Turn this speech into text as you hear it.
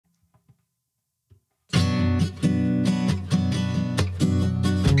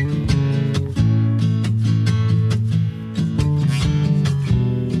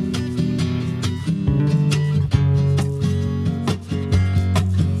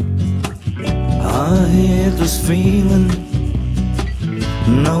get this feeling,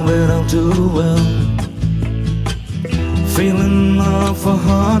 know it all too well. Feeling of a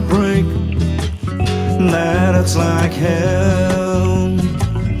heartbreak that it's like hell.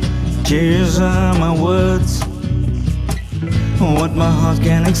 Tears are my words, what my heart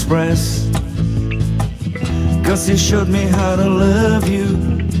can express. 'Cause you showed me how to love you,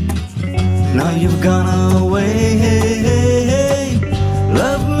 now you've gone away.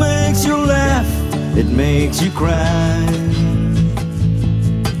 Love makes you laugh, it makes you cry.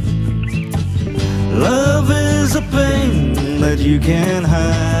 Love is a pain that you can't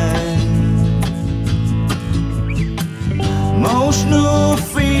hide. Emotional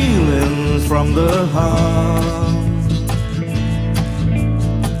feelings from the heart.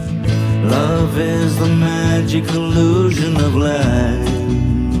 Love is the magic illusion of life.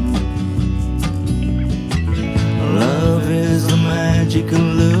 Love is the magic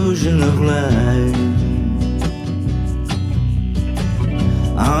illusion of life.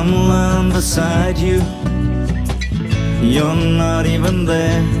 I'm lying beside you, you're not even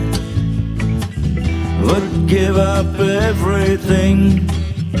there. Would give up everything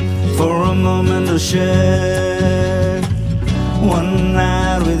for a moment to share. One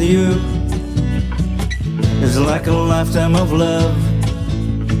night with you is like a lifetime of love.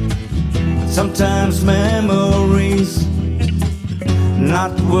 Sometimes memories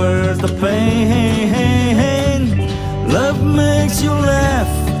not worth the pain. Love makes you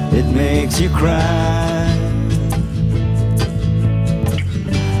laugh, it makes you cry.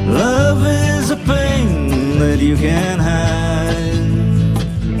 Love is a pain that you can't hide.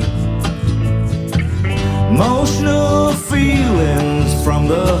 Emotional feelings from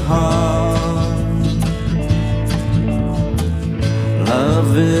the heart.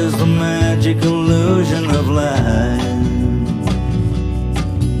 Love is the magic illusion of life.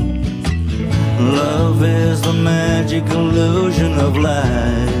 Love is the magic illusion of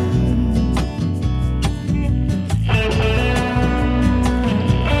life.